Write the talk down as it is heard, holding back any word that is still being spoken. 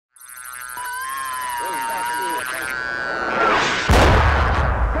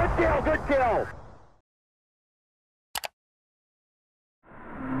Good kill.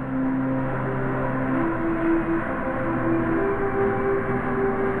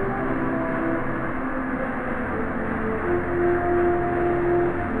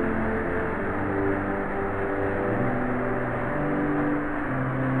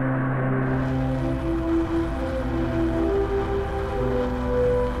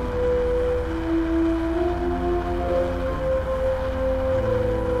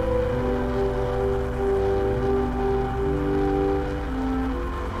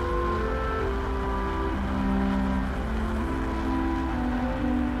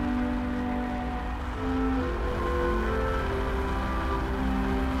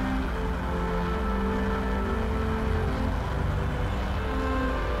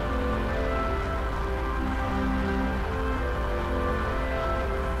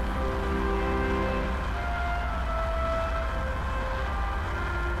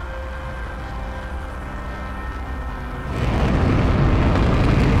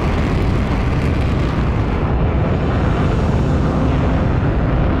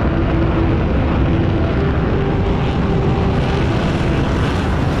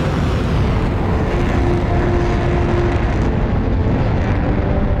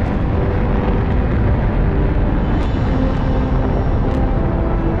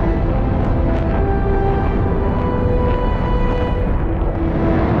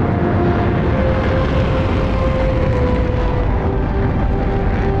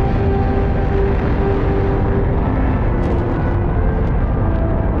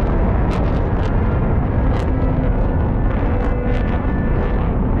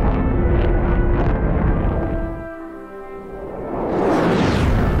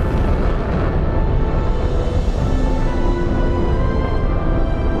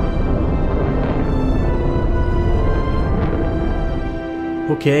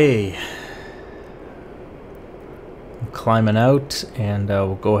 Okay, I'm climbing out, and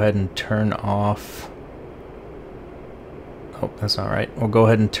we'll go ahead and turn off. Oh, that's not right. We'll go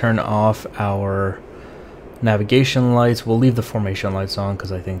ahead and turn off our navigation lights. We'll leave the formation lights on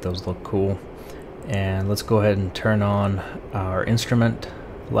because I think those look cool. And let's go ahead and turn on our instrument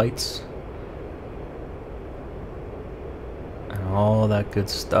lights and all that good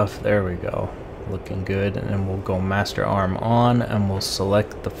stuff. There we go. Looking good. And then we'll go master arm on, and we'll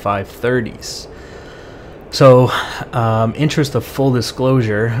select the 530s. So interest of full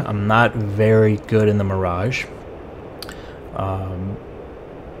disclosure, I'm not very good in the Mirage,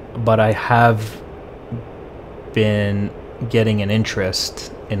 but I have been getting an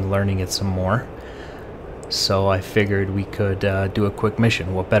interest in learning it some more. So I figured we could do a quick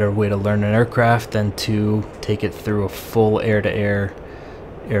mission. What better way to learn an aircraft than to take it through a full air-to-air,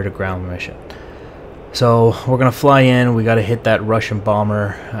 air-to-ground mission. So we're gonna fly in. We got to hit that Russian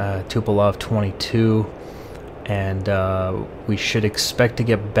bomber, Tupolev 22, and we should expect to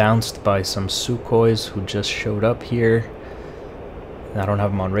get bounced by some Sukhois who just showed up here. I don't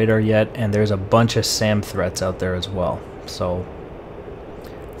have them on radar yet, and there's a bunch of SAM threats out there as well. So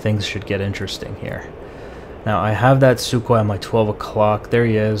things should get interesting here. Now I have that Sukhoi on my 12 o'clock. There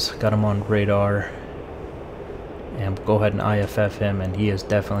he is. Got him on radar, and we'll go ahead and IFF him, and he is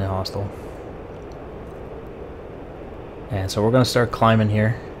definitely hostile. And so we're going to start climbing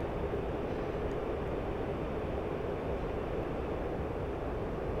here.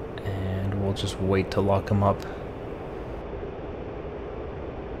 And we'll just wait to lock him up.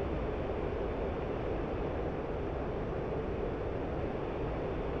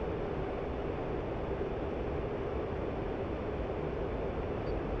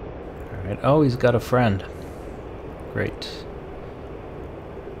 Alright, oh, he's got a friend. Great.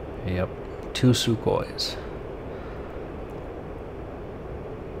 Yep, 2 Sukhois.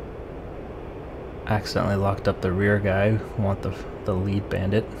 Accidentally locked up the rear guy. Want the lead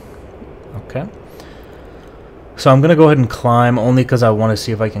bandit. Okay. So I'm gonna go ahead and climb only because I want to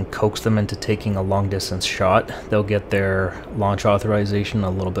see if I can coax them into taking a long distance shot. They'll get their launch authorization a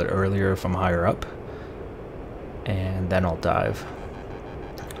little bit earlier if I'm higher up, and then I'll dive.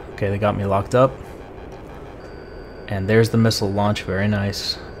 Okay, they got me locked up, and there's the missile launch. Very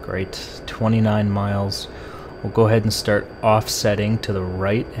nice. Great. 29 miles. We'll go ahead and start offsetting to the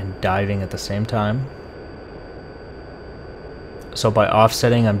right and diving at the same time. So by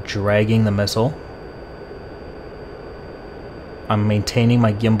offsetting, I'm dragging the missile. I'm maintaining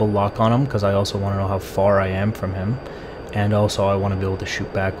my gimbal lock on him because I also want to know how far I am from him. And also I want to be able to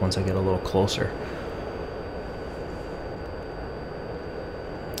shoot back once I get a little closer.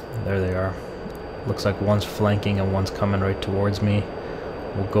 There they are. Looks like one's flanking and one's coming right towards me.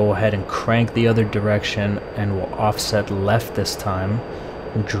 We'll go ahead and crank the other direction, and we'll offset left this time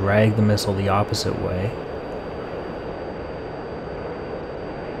drag the missile the opposite way.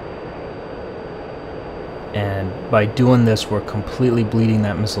 And by doing this, we're completely bleeding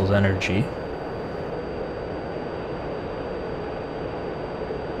that missile's energy.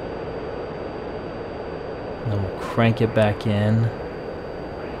 Then we'll crank it back in.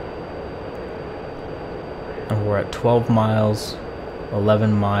 And we're at 12 miles,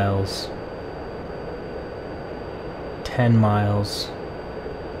 11 miles, 10 miles.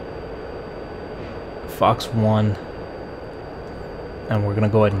 Fox 1. And we're going to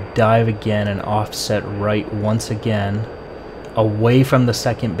go ahead and dive again and offset right once again, away from the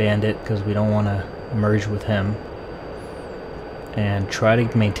second bandit because we don't want to merge with him, and try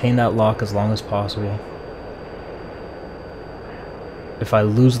to maintain that lock as long as possible. If I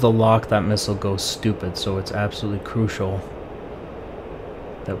lose the lock, that missile goes stupid, so it's absolutely crucial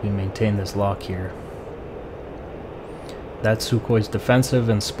that we maintain this lock here. That Sukhoi's defensive,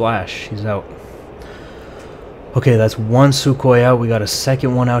 and splash, he's out. Okay, that's one Sukhoi out. We got a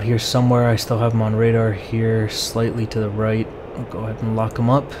second one out here somewhere. I still have him on radar here, slightly to the right. I'll go ahead and lock him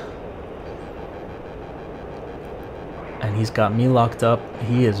up. And he's got me locked up.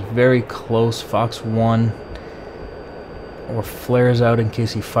 He is very close. Fox 1 or flares out in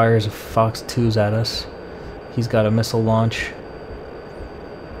case he fires Fox 2s at us. He's got a missile launch.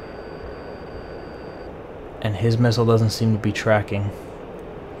 And his missile doesn't seem to be tracking.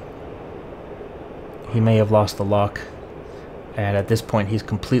 He may have lost the lock, and at this point he's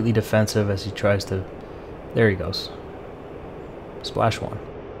completely defensive as he tries to... There he goes. Splash 1.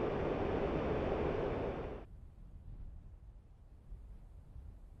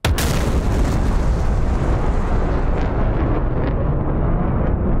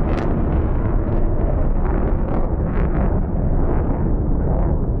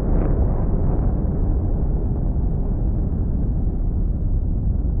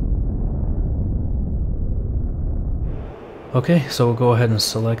 Okay, so we'll go ahead and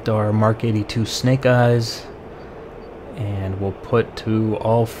select our Mark 82 Snake Eyes, and we'll put to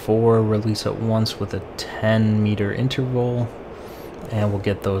all 4 release at once with a 10-meter interval, and we'll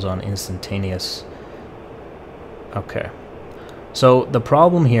get those on instantaneous. Okay, so the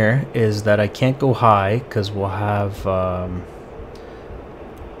problem here is that I can't go high because we'll have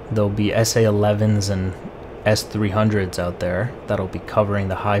there'll be SA-11s and S-300s out there that'll be covering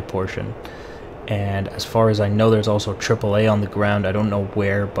the high portion. And as far as I know, there's also AAA on the ground. I don't know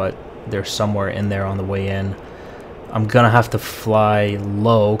where, but they're somewhere in there on the way in. I'm gonna have to fly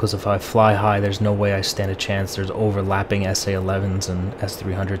low, because if I fly high, there's no way I stand a chance. There's overlapping SA-11s and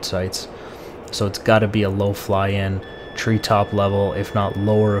S-300 sites. So it's gotta be a low fly-in, treetop level, if not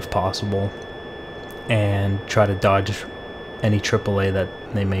lower if possible, and try to dodge any AAA that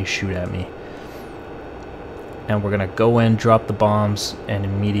they may shoot at me. And we're gonna go in, drop the bombs, and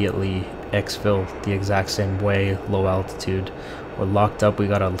immediately exfil the exact same way, low altitude. We're locked up. We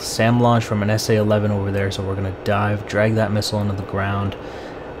got a SAM launch from an SA-11 over there, so we're gonna dive, drag that missile into the ground,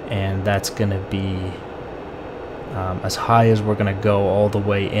 and that's gonna be as high as we're gonna go all the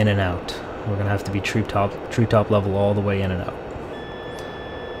way in and out. We're gonna have to be treetop level all the way in and out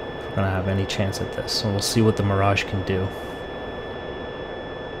if we're gonna have any chance at this. And we'll see what the Mirage can do.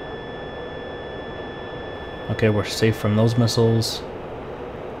 Okay, we're safe from those missiles.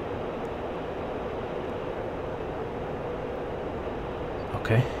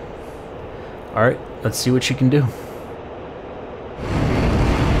 Okay. Alright, let's see what she can do.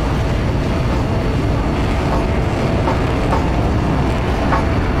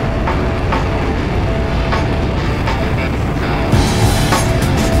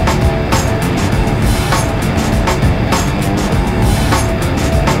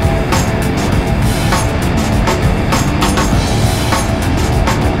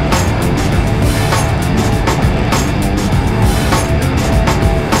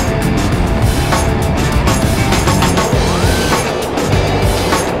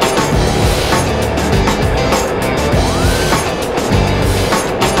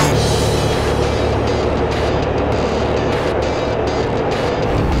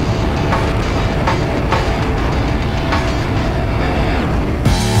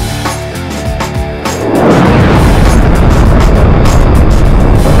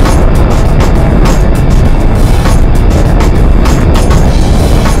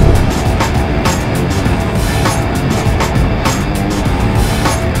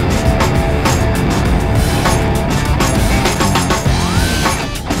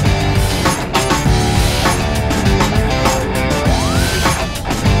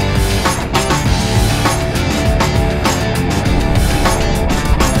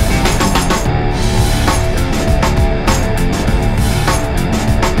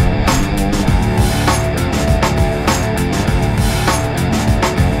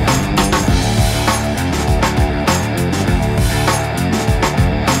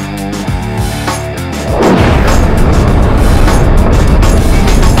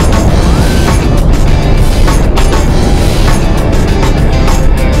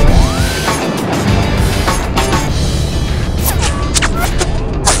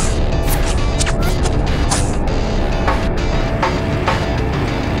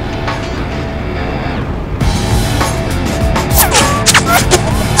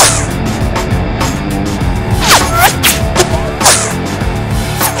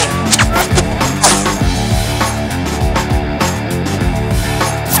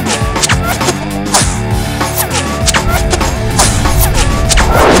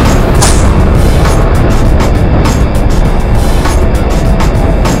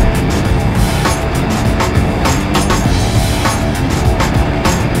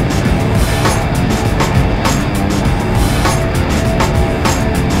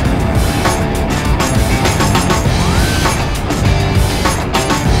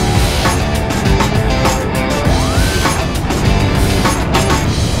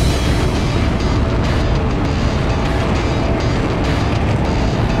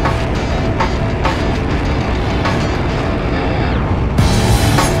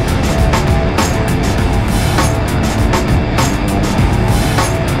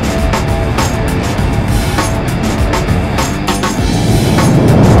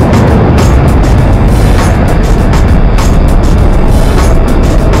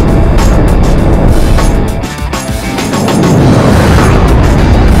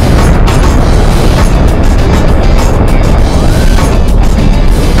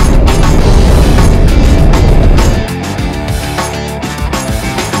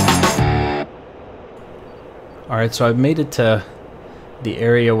 Alright, so I've made it to the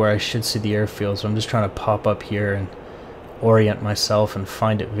area where I should see the airfield, so I'm just trying to pop up here and orient myself and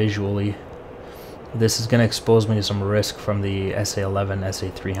find it visually. This is going to expose me to some risk from the SA-11,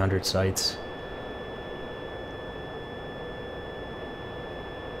 SA-300 sites.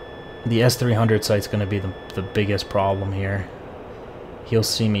 The S-300 site's going to be the biggest problem here. He'll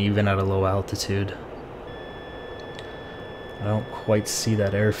see me even at a low altitude. I don't quite see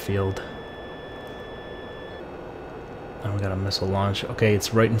that airfield. And we got a missile launch. Okay,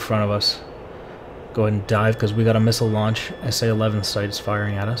 it's right in front of us. Go ahead and dive because we got a missile launch. SA-11 site is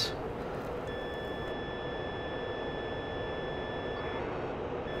firing at us.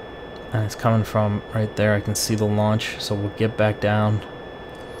 And it's coming from right there. I can see the launch, so we'll get back down.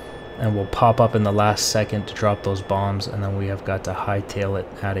 And we'll pop up in the last second to drop those bombs, and then we have got to hightail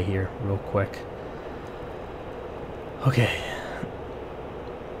it out of here real quick. Okay.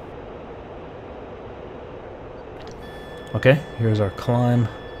 Okay, here's our climb.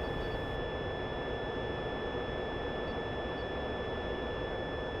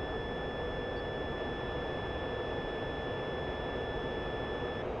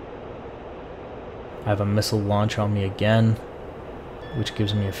 I have a missile launch on me again, which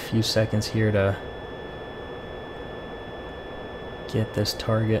gives me a few seconds here to get this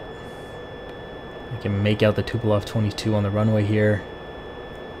target. I can make out the Tupolev 22 on the runway here.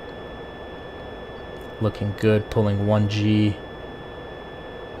 Looking good, pulling 1G.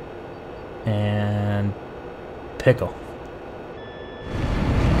 And pickle.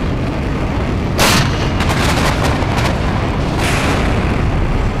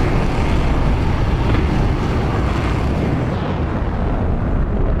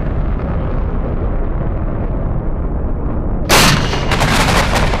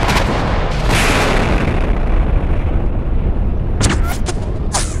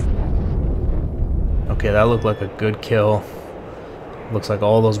 Okay, that looked like a good kill. Looks like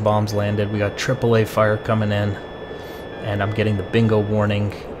all those bombs landed. We got AAA fire coming in, and I'm getting the bingo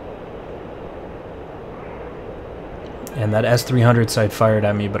warning. And that S-300 site fired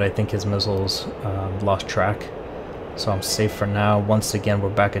at me, but I think his missiles lost track. So I'm safe for now. Once again, we're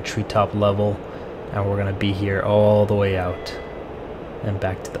back at treetop level, and we're going to be here all the way out and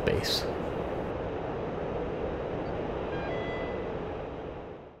back to the base.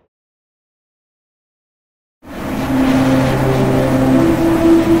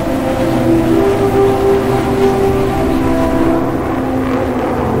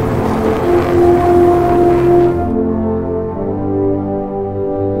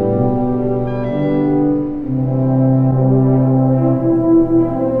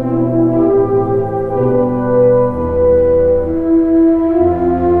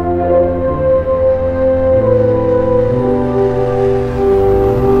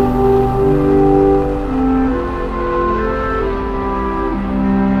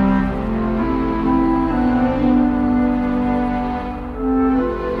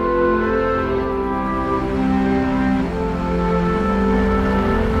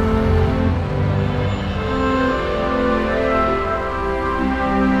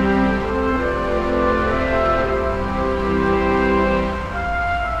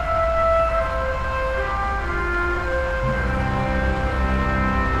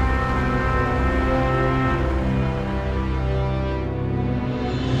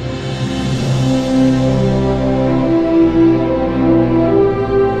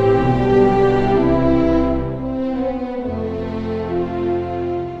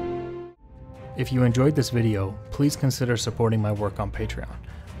 If you enjoyed this video, please consider supporting my work on Patreon.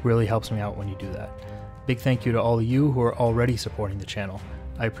 Really helps me out when you do that. Big thank you to all of you who are already supporting the channel.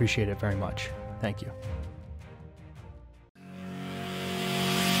 I appreciate it very much. Thank you.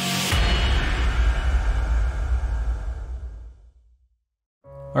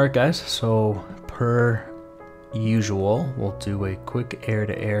 Alright guys, so per usual, we'll do a quick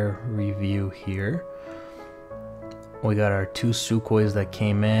air-to-air review here. We got our two Sukhois that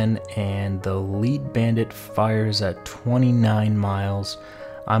came in, and the lead bandit fires at 29 miles.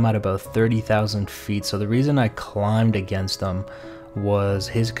 I'm at about 30,000 feet, so the reason I climbed against him was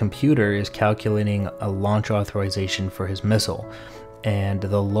his computer is calculating a launch authorization for his missile. And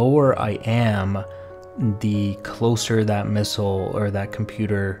the lower I am, the closer that missile or that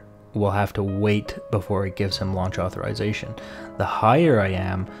computer will have to wait before it gives him launch authorization. The higher I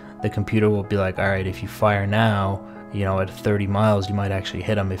am, the computer will be like, alright, if you fire now, you know, at 30 miles, you might actually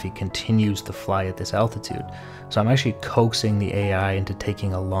hit him if he continues to fly at this altitude. So I'm actually coaxing the AI into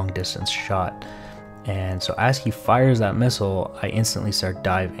taking a long distance shot. And so as he fires that missile, I instantly start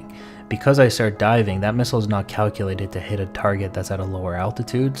diving. Because I start diving, that missile is not calculated to hit a target that's at a lower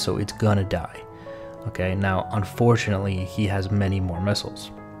altitude, so it's gonna die. Okay, now unfortunately he has many more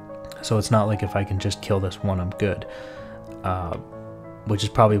missiles, so it's not like if I can just kill this one I'm good, which is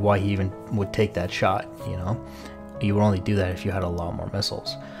probably why he even would take that shot. You know, you would only do that if you had a lot more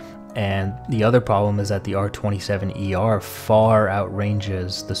missiles. And the other problem is that the R27ER far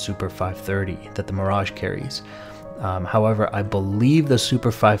outranges the Super 530 that the Mirage carries. However, I believe the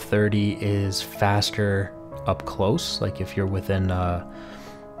Super 530 is faster up close, like if you're within a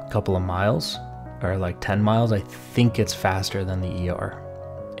couple of miles or like 10 miles, I think it's faster than the ER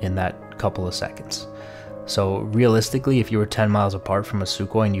in that couple of seconds. So realistically, if you were 10 miles apart from a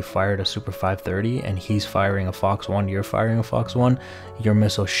Sukhoi and you fired a Super 530 and he's firing a Fox 1, you're firing a Fox 1, your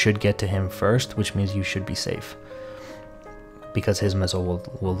missile should get to him first, which means you should be safe because his missile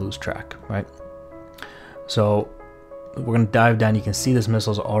will lose track, right? So we're going to dive down. You can see this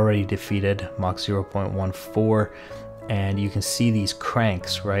missile's already defeated, Mach 0.14, and you can see these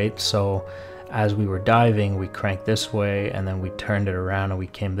cranks, right? So as we were diving, we cranked this way and then we turned it around and we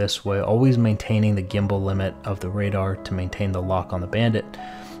came this way, always maintaining the gimbal limit of the radar to maintain the lock on the Bandit.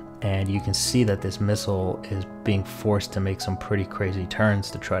 And you can see that this missile is being forced to make some pretty crazy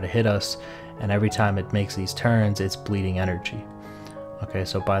turns to try to hit us, and every time it makes these turns, it's bleeding energy. Okay,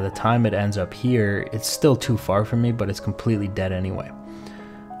 so by the time it ends up here, it's still too far from me, but it's completely dead anyway.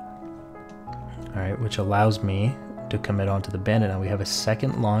 Alright, which allows me to commit onto the Bandit. Now we have a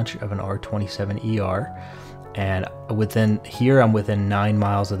second launch of an R27ER, and within here I'm within 9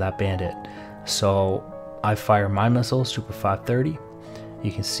 miles of that Bandit. So I fire my missile, Super 530.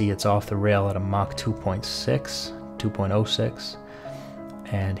 You can see it's off the rail at a Mach 2.06,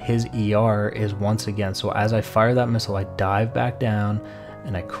 and his ER is once again, so as I fire that missile, I dive back down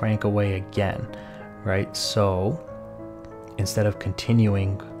and I crank away again, right? So instead of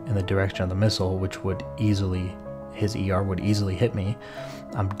continuing in the direction of the missile, which would easily, his ER would easily hit me,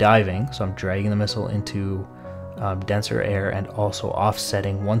 I'm diving, so I'm dragging the missile into denser air and also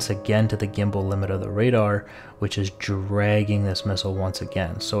offsetting once again to the gimbal limit of the radar, which is dragging this missile once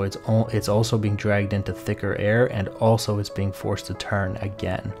again. So it's also being dragged into thicker air, and also it's being forced to turn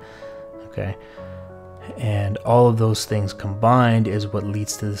again. Okay, and all of those things combined is what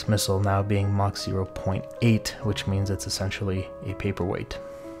leads to this missile now being Mach 0.8, which means it's essentially a paperweight.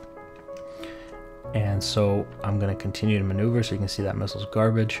 And so I'm going to continue to maneuver, so you can see that missile's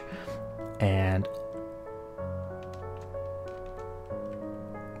garbage, and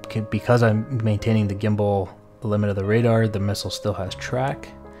because I'm maintaining the gimbal limit of the radar, the missile still has track,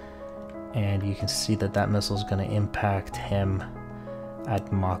 and you can see that that missile is going to impact him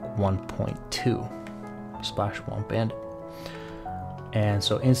at Mach 1.2. Splash 1 Bandit. And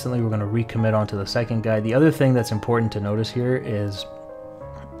so instantly we're going to recommit onto the second guy. The other thing that's important to notice here is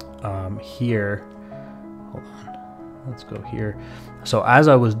here, hold on, let's go here. So as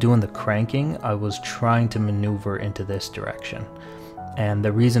I was doing the cranking, I was trying to maneuver into this direction. And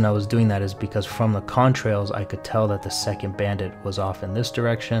the reason I was doing that is because from the contrails, I could tell that the second Bandit was off in this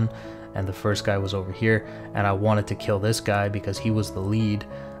direction and the first guy was over here, and I wanted to kill this guy because he was the lead.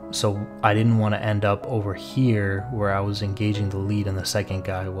 So I didn't want to end up over here where I was engaging the lead and the second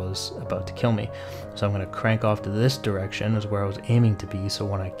guy was about to kill me. So I'm going to crank off to this direction is where I was aiming to be, so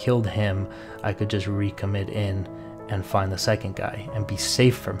when I killed him, I could just recommit in and find the second guy and be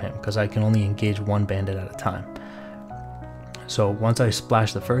safe from him, because I can only engage one Bandit at a time. So once I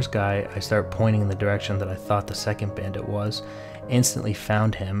splash the first guy, I start pointing in the direction that I thought the second Bandit was. Instantly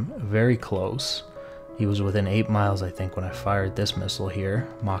found him very close. He was within 8 miles, I think, when I fired this missile here,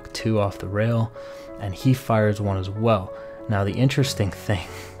 Mach 2 off the rail, and he fires one as well. Now the interesting thing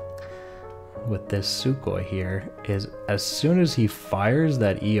with this Sukhoi here is as soon as he fires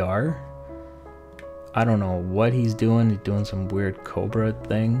that ER, I don't know what he's doing some weird Cobra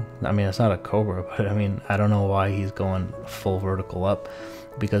thing. I mean, it's not a Cobra, but I mean, I don't know why he's going full vertical up,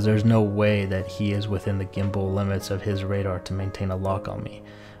 because there's no way that he is within the gimbal limits of his radar to maintain a lock on me,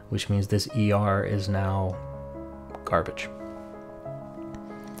 which means this ER is now garbage.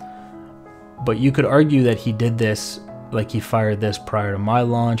 But you could argue that he did this, like he fired this prior to my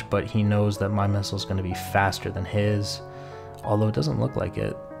launch, but he knows that my missile is going to be faster than his, although it doesn't look like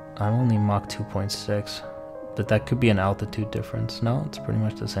it. I'm only Mach 2.6, but that could be an altitude difference. No, it's pretty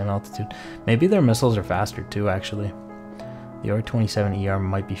much the same altitude. Maybe their missiles are faster too, actually. The R27ER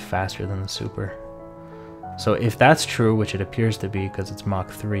might be faster than the Super. So if that's true, which it appears to be because it's Mach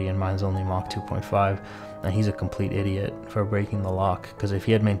 3 and mine's only Mach 2.5, then he's a complete idiot for breaking the lock. Because if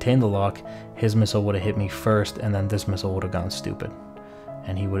he had maintained the lock, his missile would have hit me first, and then this missile would have gone stupid.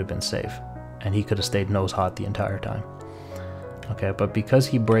 And he would have been safe. And he could have stayed nose hot the entire time. Okay, but because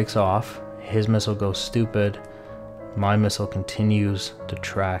he breaks off, his missile goes stupid, my missile continues to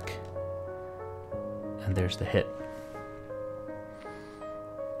track and there's the hit.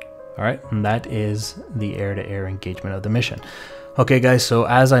 Alright, and that is the air-to-air engagement of the mission. Okay guys, so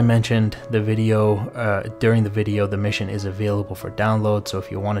as I mentioned, the video during the video, the mission is available for download, so if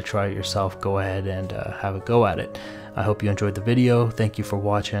you want to try it yourself, go ahead and have a go at it. I hope you enjoyed the video. Thank you for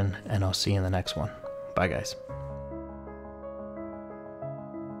watching, and I'll see you in the next one. Bye guys.